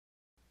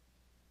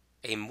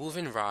A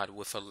moving rod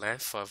with a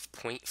length of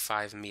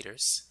 0.5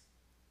 meters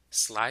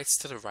slides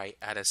to the right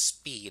at a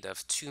speed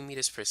of 2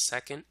 meters per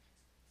second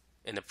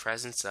in the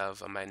presence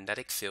of a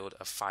magnetic field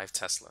of 5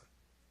 Tesla.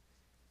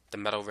 The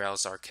metal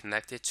rails are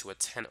connected to a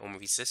 10 ohm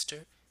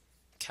resistor.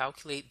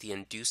 Calculate the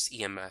induced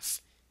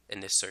EMF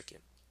in this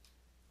circuit.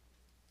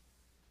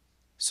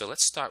 So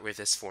let's start with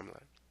this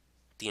formula.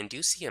 The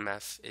induced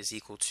EMF is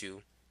equal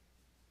to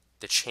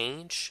the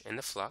change in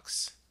the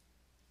flux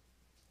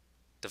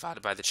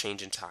divided by the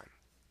change in time.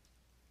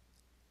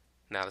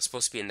 Now there's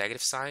supposed to be a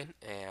negative sign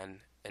and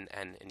an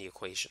n in the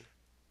equation.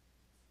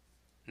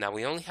 Now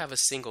we only have a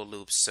single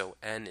loop, so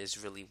n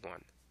is really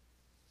 1.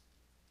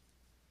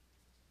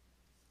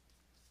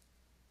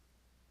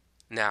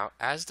 Now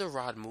as the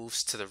rod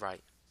moves to the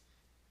right,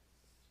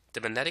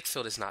 the magnetic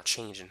field is not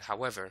changing.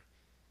 However,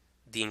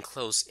 the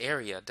enclosed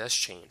area does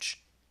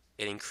change.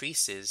 It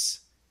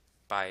increases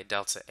by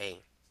delta A.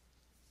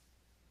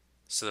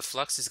 So the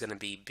flux is going to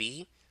be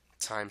B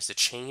times the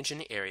change in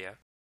the area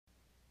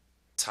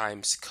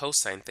times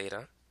cosine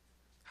theta.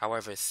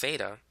 However,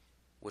 theta,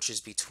 which is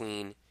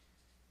between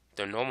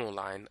the normal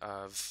line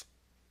of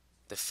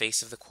the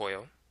face of the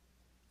coil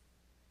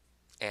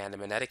and the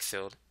magnetic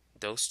field,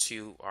 those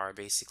two are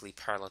basically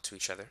parallel to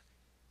each other.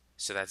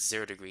 So that's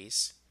 0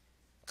 degrees.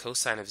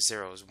 Cosine of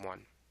 0 is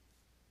 1.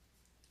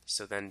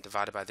 So then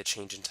divided by the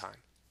change in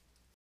time.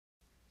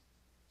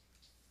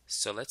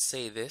 So let's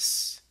say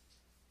this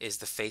is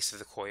the face of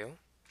the coil,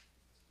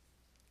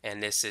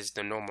 and this is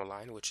the normal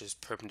line, which is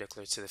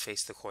perpendicular to the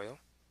face of the coil.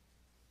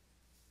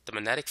 The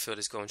magnetic field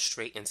is going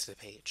straight into the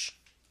page,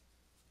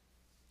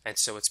 and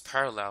so it's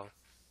parallel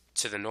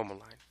to the normal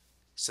line.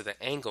 So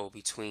the angle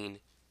between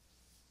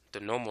the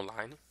normal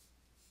line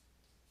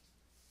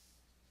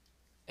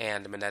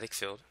and the magnetic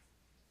field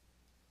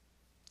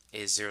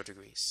is 0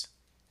 degrees,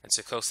 and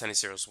so cosine of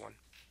 0 is 1.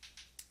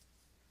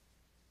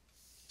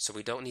 So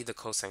we don't need the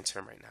cosine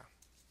term right now.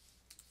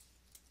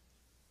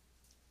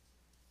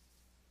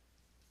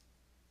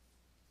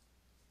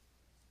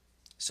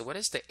 So what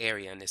is the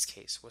area in this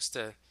case? What's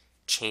the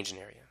change in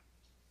area?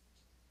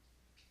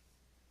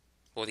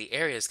 Well, the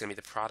area is going to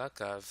be the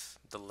product of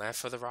the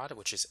length of the rod,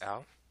 which is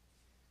L,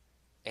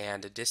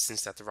 and the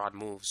distance that the rod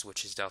moves,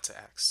 which is delta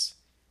x.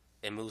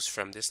 It moves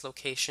from this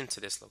location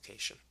to this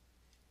location.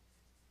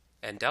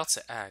 And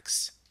delta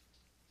x,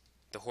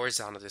 the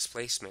horizontal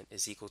displacement,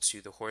 is equal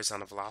to the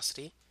horizontal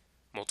velocity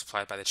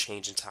multiplied by the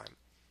change in time,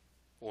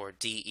 or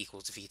d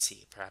equals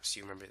vt. Perhaps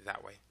you remember it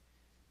that way.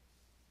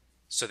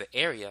 So the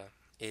area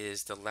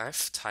is the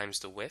length times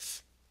the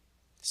width,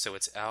 so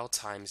it's L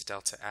times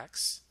delta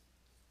x,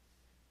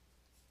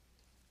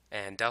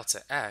 and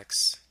delta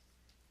x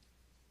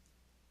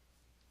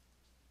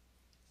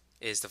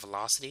is the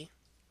velocity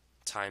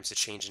times the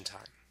change in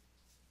time,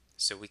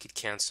 so we could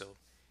cancel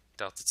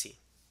delta t.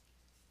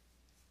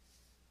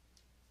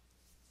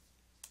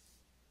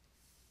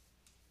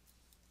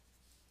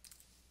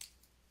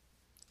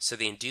 So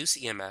the induced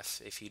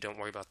EMF, if you don't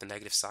worry about the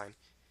negative sign,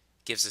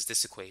 gives us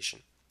this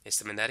equation. It's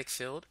the magnetic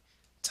field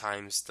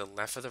times the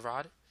length of the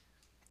rod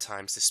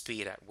times the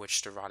speed at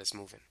which the rod is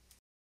moving.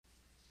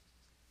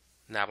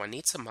 Now I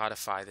need to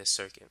modify this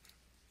circuit.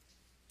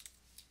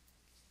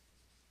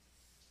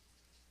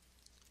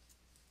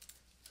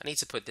 I need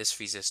to put this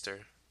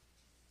resistor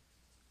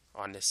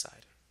on this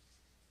side,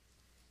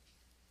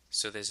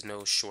 so there's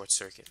no short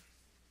circuit.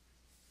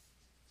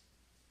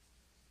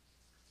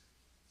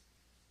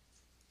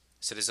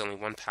 So there's only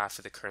one path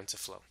for the current to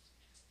flow.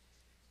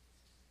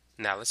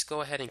 Now let's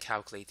go ahead and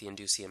calculate the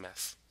induced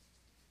EMF.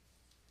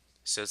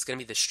 So it's going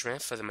to be the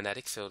strength of the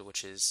magnetic field,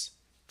 which is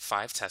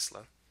 5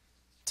 Tesla,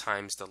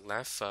 times the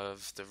length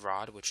of the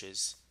rod, which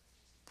is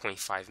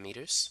 0.5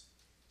 meters,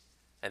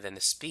 and then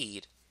the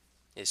speed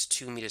is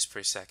 2 meters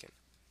per second.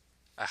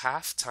 A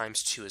half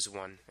times 2 is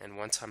 1, and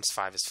 1 times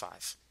 5 is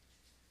 5.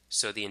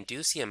 So the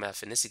induced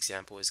EMF in this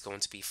example is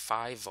going to be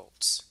 5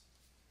 volts.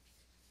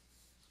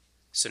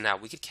 So now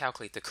we could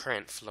calculate the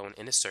current flowing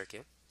in a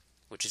circuit,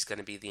 which is going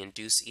to be the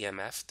induced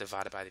EMF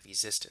divided by the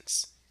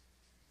resistance.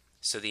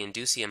 So the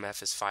induced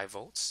EMF is 5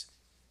 volts.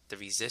 The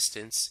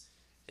resistance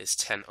is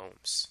 10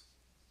 ohms.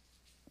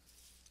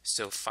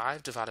 So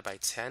 5 divided by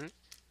 10,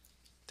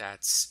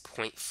 that's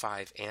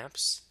 0.5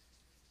 amps,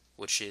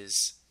 which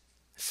is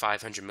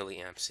 500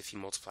 milliamps if you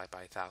multiply it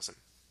by 1,000.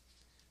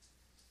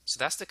 So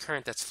that's the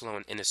current that's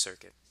flowing in a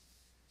circuit.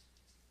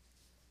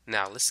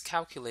 Now let's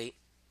calculate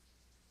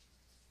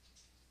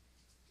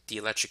the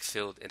electric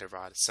field in a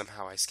rod.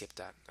 Somehow I skipped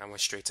that. I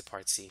went straight to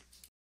part C.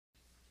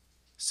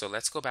 So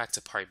let's go back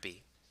to part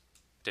B.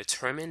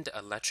 Determine the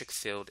electric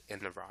field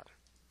in the rod.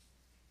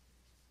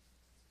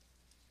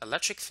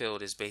 Electric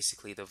field is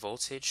basically the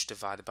voltage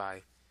divided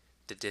by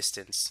the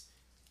distance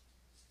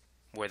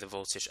where the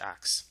voltage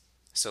acts.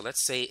 So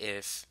let's say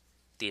if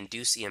the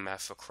induced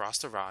EMF across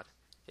the rod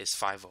is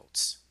 5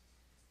 volts.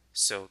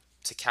 So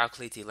to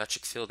calculate the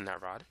electric field in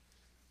that rod,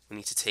 we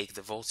need to take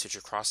the voltage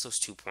across those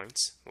 2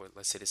 points, or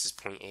let's say this is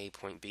point A,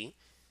 point B.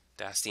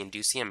 That's the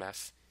induced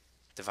EMF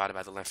divided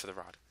by the length of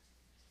the rod.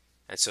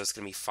 And so it's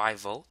going to be 5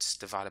 volts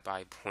divided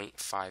by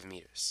 0.5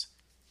 meters.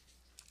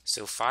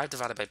 So 5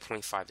 divided by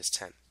 0.5 is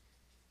 10.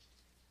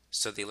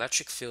 So the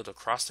electric field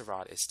across the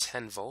rod is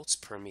 10 volts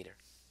per meter.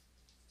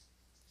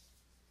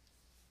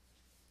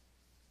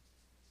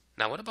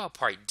 Now what about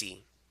part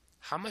D?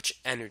 How much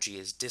energy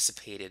is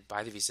dissipated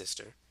by the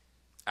resistor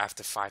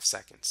after 5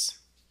 seconds?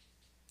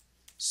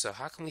 So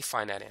how can we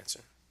find that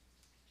answer?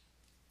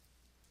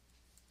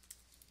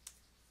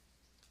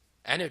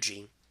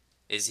 Energy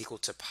is equal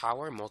to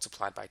power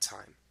multiplied by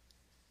time.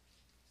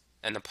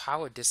 And the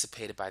power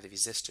dissipated by the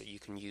resistor, you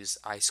can use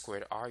I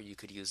squared R, you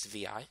could use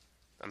VI.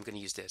 I'm going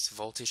to use this,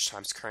 voltage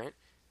times current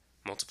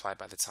multiplied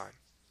by the time.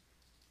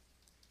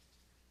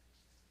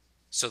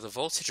 So the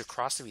voltage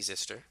across the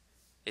resistor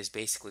is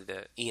basically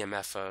the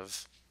EMF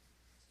of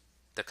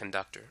the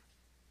conductor.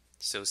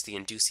 So it's the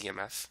induced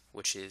EMF,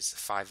 which is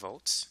 5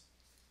 volts.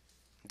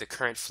 The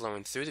current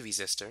flowing through the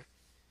resistor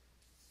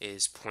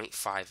is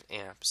 0.5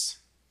 amps.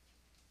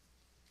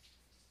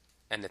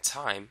 And the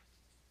time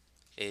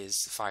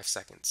is 5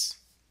 seconds,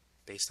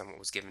 based on what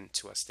was given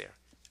to us there.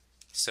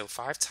 So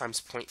 5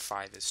 times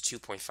 0.5 is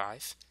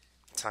 2.5,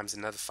 times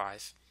another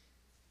 5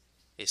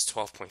 is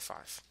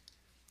 12.5.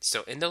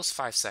 So in those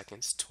 5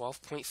 seconds,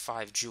 12.5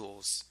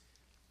 joules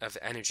of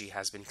energy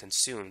has been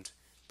consumed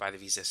by the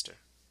resistor.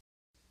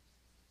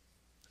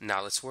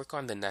 Now let's work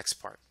on the next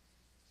part.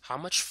 How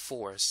much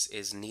force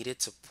is needed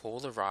to pull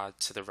the rod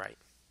to the right?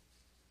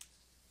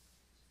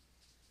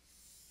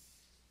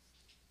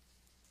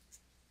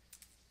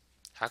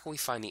 How can we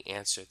find the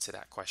answer to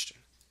that question?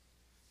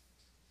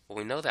 Well,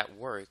 we know that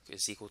work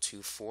is equal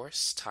to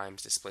force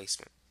times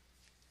displacement.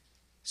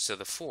 So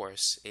the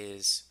force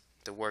is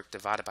the work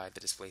divided by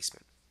the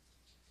displacement.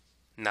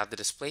 Now the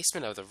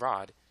displacement of the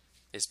rod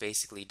is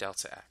basically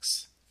delta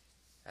x.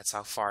 That's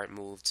how far it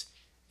moved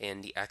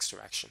in the x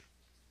direction.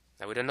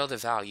 Now we don't know the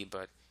value,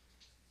 but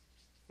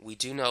we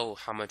do know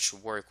how much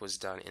work was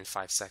done in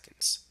 5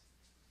 seconds.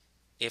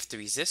 If the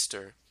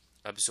resistor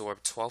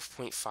absorbed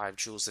 12.5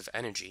 joules of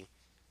energy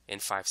in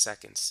 5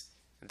 seconds,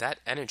 that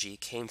energy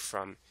came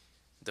from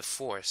the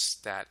force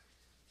that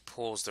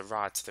pulls the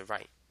rod to the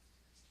right.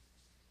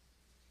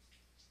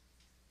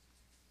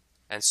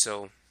 And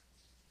so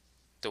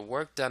the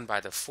work done by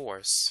the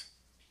force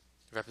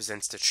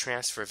represents the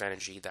transfer of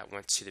energy that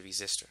went to the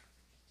resistor.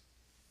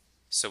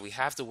 So we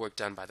have the work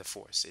done by the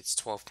force. It's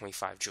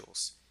 12.5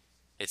 joules.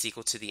 It's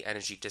equal to the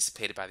energy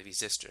dissipated by the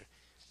resistor,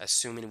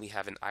 assuming we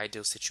have an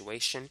ideal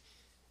situation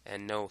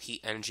and no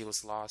heat energy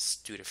was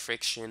lost due to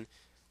friction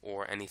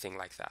or anything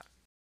like that.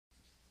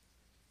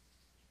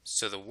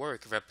 So the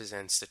work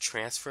represents the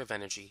transfer of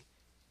energy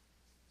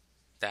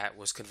that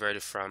was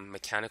converted from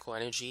mechanical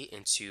energy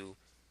into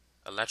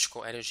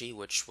electrical energy,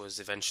 which was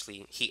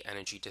eventually heat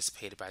energy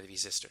dissipated by the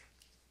resistor.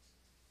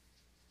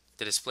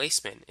 The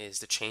displacement is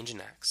the change in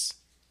x.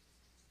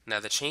 Now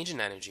the change in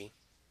energy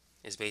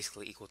is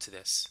basically equal to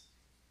this.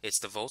 It's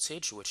the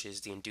voltage, which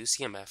is the induced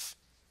EMF,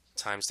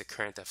 times the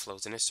current that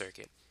flows in a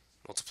circuit,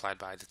 multiplied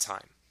by the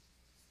time.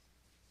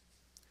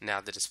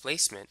 Now the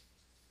displacement,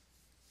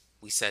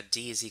 we said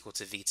d is equal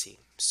to vt,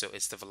 so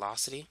it's the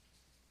velocity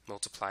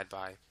multiplied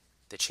by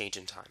the change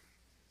in time.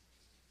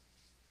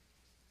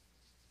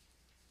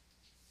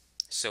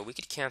 So we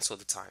could cancel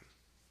the time.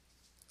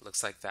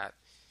 Looks like that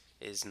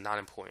is not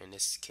important in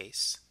this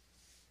case.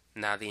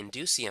 Now the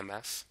induced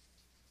EMF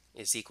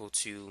is equal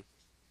to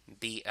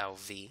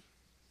BLV,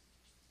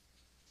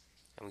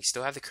 and we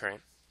still have the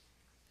current,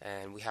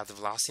 and we have the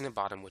velocity in the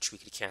bottom, which we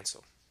could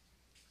cancel.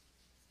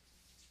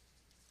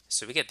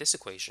 So we get this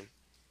equation.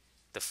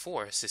 The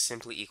force is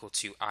simply equal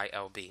to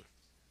ILB.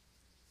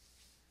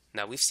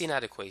 Now we've seen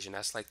that equation.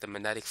 That's like the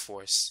magnetic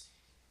force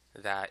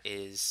that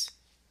is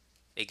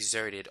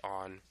exerted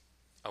on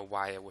a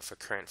wire with a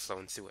current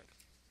flowing through it.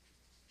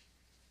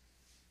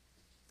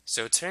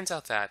 So it turns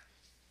out that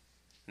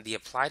the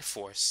applied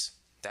force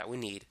that we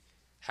need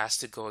has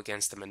to go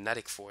against the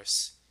magnetic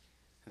force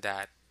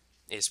that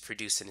is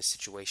produced in this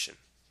situation.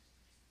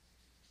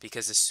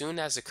 Because as soon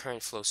as the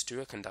current flows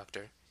through a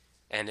conductor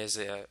and there's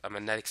a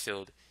magnetic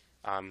field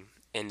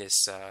in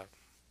this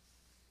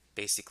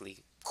basically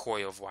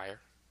coil of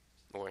wire,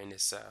 or in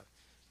this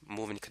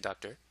moving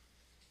conductor.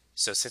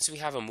 So since we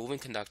have a moving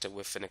conductor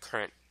with a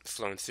current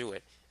flowing through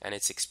it and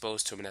it's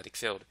exposed to a magnetic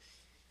field,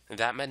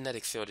 that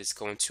magnetic field is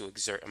going to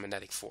exert a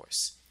magnetic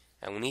force.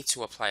 And we need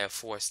to apply a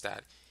force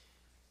that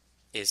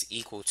is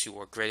equal to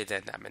or greater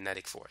than that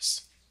magnetic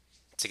force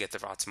to get the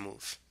rod to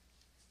move.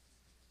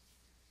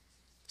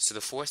 So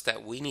the force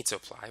that we need to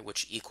apply,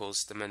 which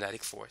equals the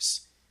magnetic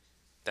force,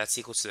 that's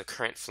equal to the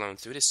current flowing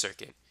through the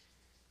circuit,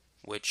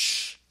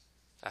 which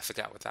I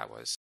forgot what that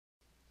was.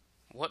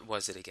 What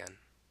was it again?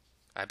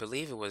 I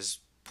believe it was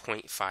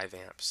 0.5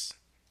 amps.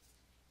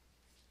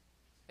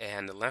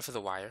 And the length of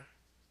the wire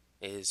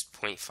is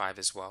 0.5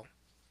 as well.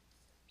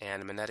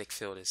 And the magnetic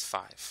field is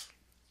 5.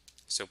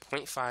 So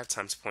 0.5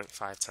 times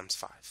 0.5 times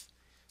 5.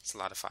 It's a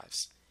lot of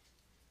 5s.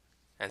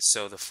 And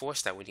so the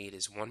force that we need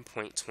is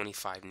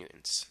 1.25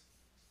 newtons.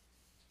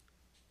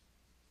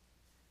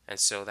 And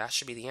so that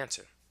should be the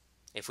answer.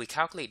 If we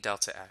calculate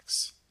delta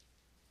x,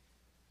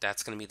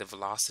 that's going to be the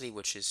velocity,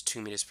 which is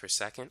 2 meters per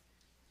second,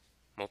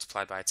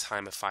 multiplied by a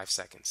time of 5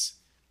 seconds.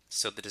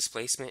 So the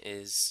displacement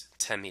is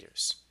 10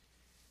 meters.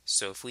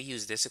 So if we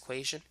use this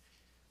equation,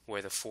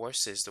 where the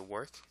force is the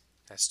work,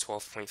 that's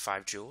 12.5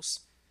 joules,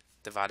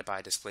 divided by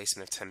a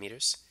displacement of 10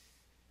 meters,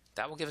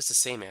 that will give us the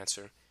same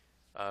answer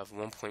of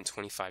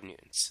 1.25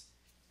 newtons.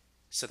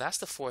 So that's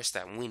the force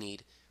that we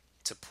need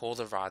to pull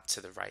the rod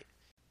to the right.